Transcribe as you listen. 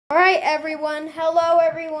Alright everyone, hello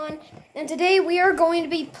everyone, and today we are going to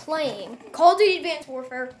be playing Call of Duty Advanced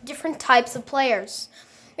Warfare, different types of players.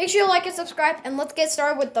 Make sure you like and subscribe, and let's get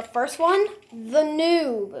started with the first one, the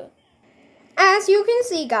noob. As you can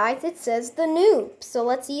see guys, it says the noob, so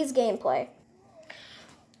let's see his gameplay.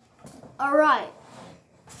 Alright.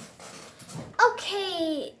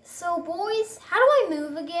 Okay, so boys, how do I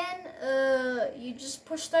move again? You just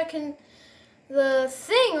push the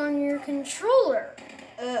thing on your controller.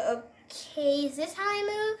 Okay, is this how I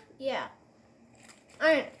move? Yeah.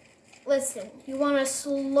 Alright, listen, you want to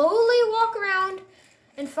slowly walk around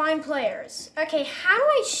and find players. Okay, how do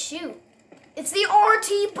I shoot? It's the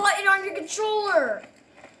RT button on your controller.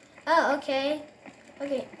 Oh, okay.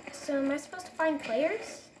 Okay, so am I supposed to find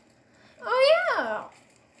players? Oh, yeah.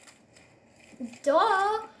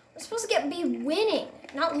 Duh. We're supposed to be winning,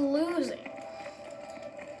 not losing.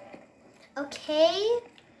 Okay.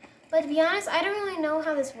 But to be honest, I don't really know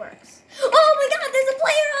how this works. Oh my god, there's a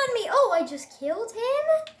player on me! Oh, I just killed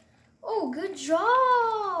him? Oh, good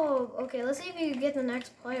job. Okay, let's see if you get the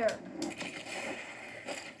next player.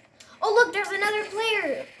 Oh, look, there's another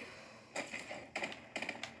player.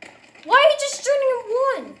 Why are you just shooting him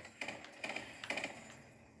one?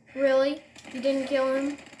 Really? You didn't kill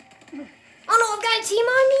him? Oh no, I've got a team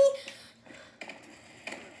on me?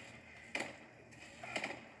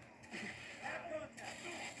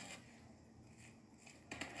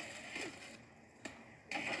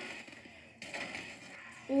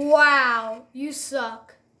 Wow, you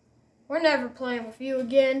suck. We're never playing with you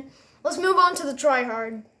again. Let's move on to the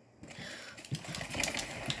tryhard.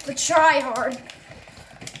 The tryhard.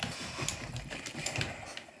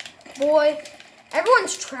 Boy,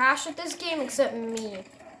 everyone's trash at this game except me.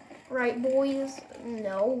 Right, boys?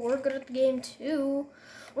 No, we're good at the game too.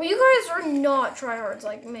 Well, you guys are not tryhards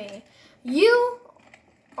like me. You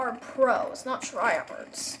are pros, not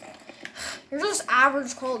tryhards. You're just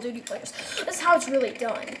average Call of Duty players. This is how it's really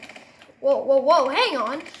done. Whoa, whoa, whoa, hang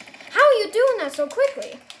on. How are you doing that so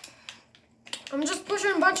quickly? I'm just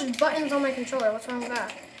pushing a bunch of buttons on my controller. What's wrong with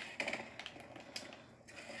that?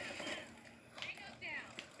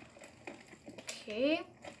 Okay.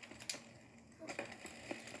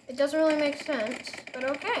 It doesn't really make sense, but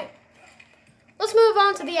okay. Let's move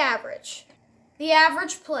on to the average. The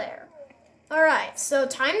average player. Alright, so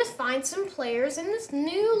time to find some players in this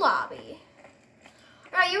new lobby.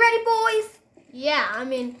 Alright, you ready, boys? Yeah, I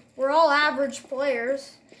mean, we're all average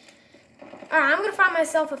players. Alright, I'm going to find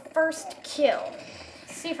myself a first kill.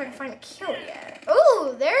 Let's see if I can find a kill yet.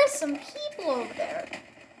 Ooh, there's some people over there.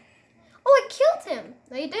 Oh, I killed him.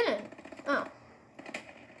 No, you didn't. Oh.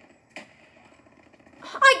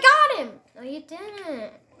 I got him. No, you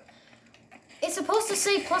didn't. It's supposed to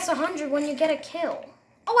say plus 100 when you get a kill.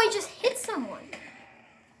 Oh, I just hit someone.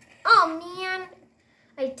 Oh, man.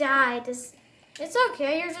 I died. It's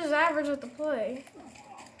okay. You're just average at the play.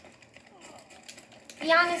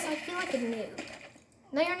 Be honest, I feel like a noob.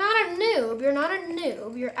 No, you're not a noob. You're not a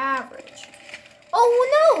noob. You're average.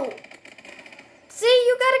 Oh, no. See,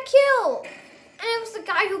 you got a kill. And it was the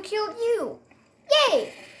guy who killed you.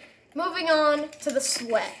 Yay. Moving on to the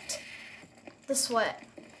sweat. The sweat.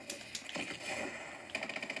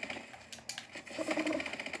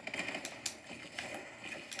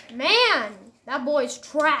 Man, that boy's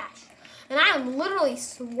trash. And I am literally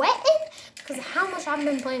sweating because of how much I've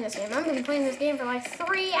been playing this game. I've been playing this game for like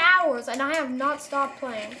 3 hours and I have not stopped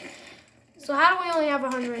playing. So how do we only have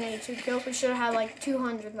 182 kills? We should have had like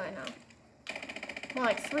 200 by now. More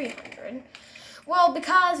like 300. Well,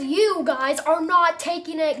 because you guys are not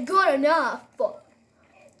taking it good enough.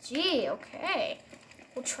 Gee, okay.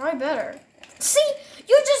 We'll try better. See,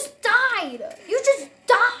 you just died. You just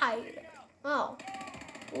died. Oh.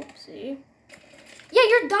 Oopsie. Yeah,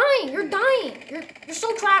 you're dying. You're dying. You're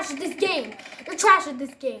so trash at this game. You're trash at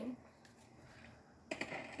this game.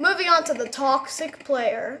 Moving on to the toxic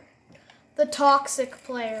player. The toxic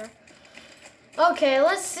player. Okay,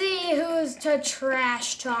 let's see who's to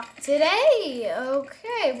trash talk today.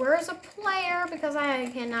 Okay, where's a player? Because I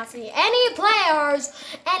cannot see any players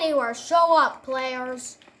anywhere. Show up,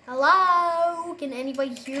 players. Hello? Can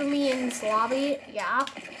anybody hear me in this lobby? Yeah.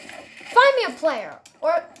 Find me a player,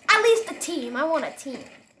 or at least a team. I want a team.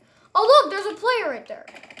 Oh, look, there's a player right there.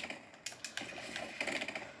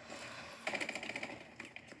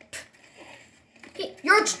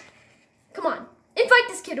 Come on, invite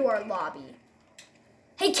this kid to our lobby.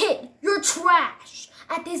 Hey, kid, you're trash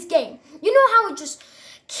at this game. You know how it just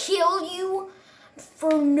kill you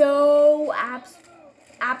for no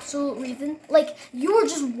absolute reason? Like, you were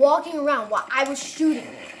just walking around while I was shooting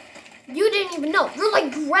you. You didn't even know. You're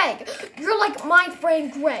like Greg. You're like my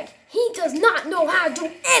friend Greg. He does not know how to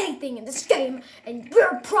do anything in this game, and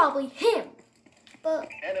you're probably him. But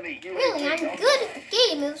really, I'm good at the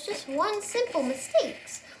game. It was just one simple mistake.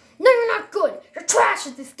 No, you're not good. You're trash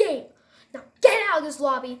at this game. Now get out of this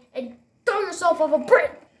lobby and throw yourself off a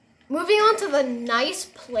bridge. Moving on to the nice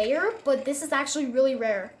player, but this is actually really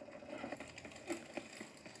rare.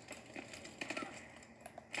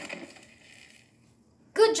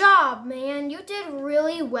 Good job, man. You did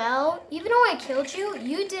really well. Even though I killed you,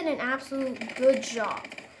 you did an absolute good job.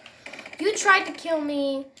 You tried to kill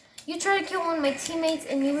me. You tried to kill one of my teammates,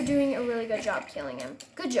 and you were doing a really good job killing him.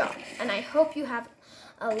 Good job. And I hope you have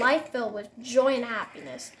a life filled with joy and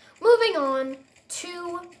happiness. Moving on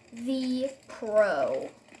to the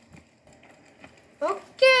pro.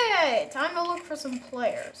 Okay, time to look for some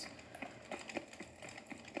players.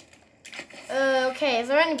 Okay, is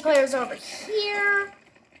there any players over here?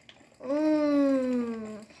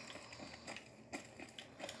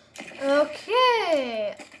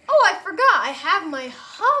 Okay. Oh, I forgot. I have my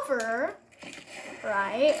hover.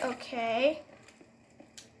 Right, okay.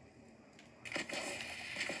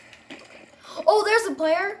 Oh, there's a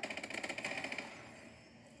player.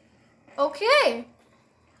 Okay.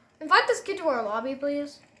 Invite this kid to our lobby,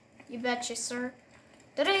 please. You betcha, sir.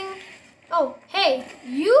 Da-ding. Oh, hey,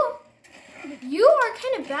 you are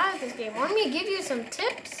kind of bad at this game. Want me to give you some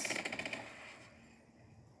tips?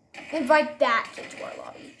 Invite that kid to our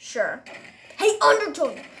lobby. Sure. Hey,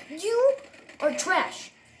 Undertone, you are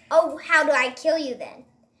trash. Oh, how do I kill you then?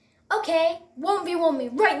 Okay, 1v1 me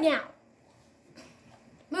right now.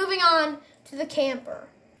 Moving on to the camper.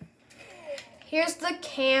 Here's the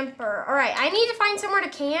camper. All right, I need to find somewhere to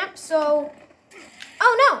camp, so...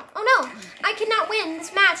 Oh no, I cannot win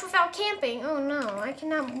this match without camping. Oh no, I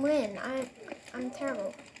cannot win. I'm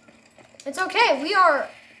terrible. It's okay,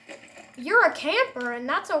 you're a camper, and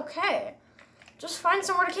that's okay. Just find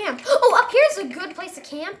somewhere to camp. Oh, up here's a good place to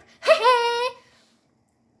camp. Hey!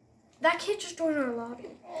 That kid just joined our lobby.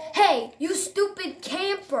 Hey, you stupid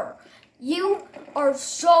camper. You are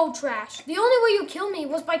so trash. The only way you killed me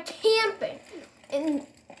was by camping. And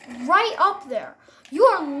right up there. You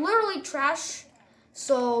are literally trash.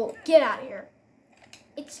 So get out of here.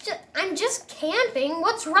 I'm just camping.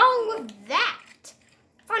 What's wrong with that?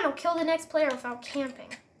 Fine, I'll kill the next player without camping.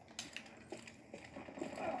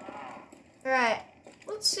 Alright,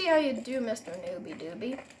 let's see how you do, Mr. Newbie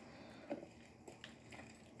Doobie.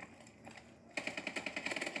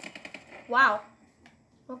 Wow.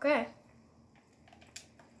 Okay.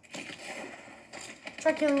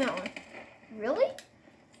 Try killing that one. Really?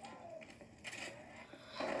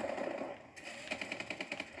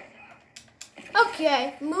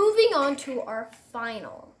 Okay, moving on to our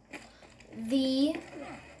final. The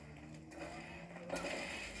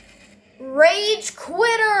Rage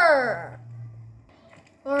Quitter.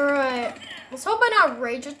 Alright. Let's hope I not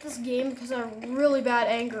rage at this game because I have really bad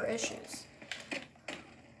anger issues.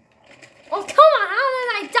 Oh, come on. How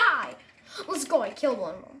did I die? Let's go. I killed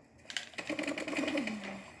one of them.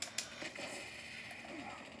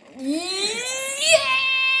 Yeah!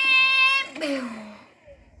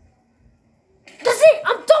 That's it.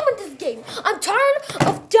 I'm done with this game. I'm tired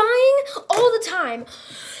of dying all the time.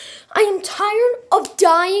 I am tired of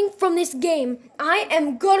dying from this game.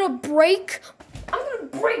 I'm gonna break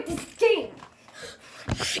this game.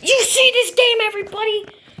 You see this game, everybody?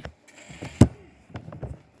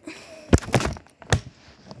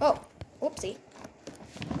 Oh, whoopsie.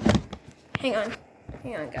 Hang on,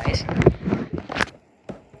 guys.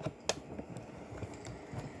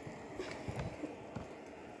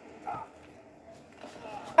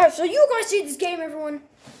 Alright, so you guys see this game, everyone?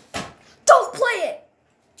 Don't play it!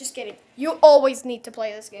 Just kidding. You always need to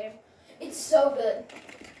play this game. It's so good.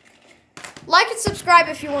 Like and subscribe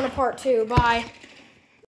if you want a part 2. Bye.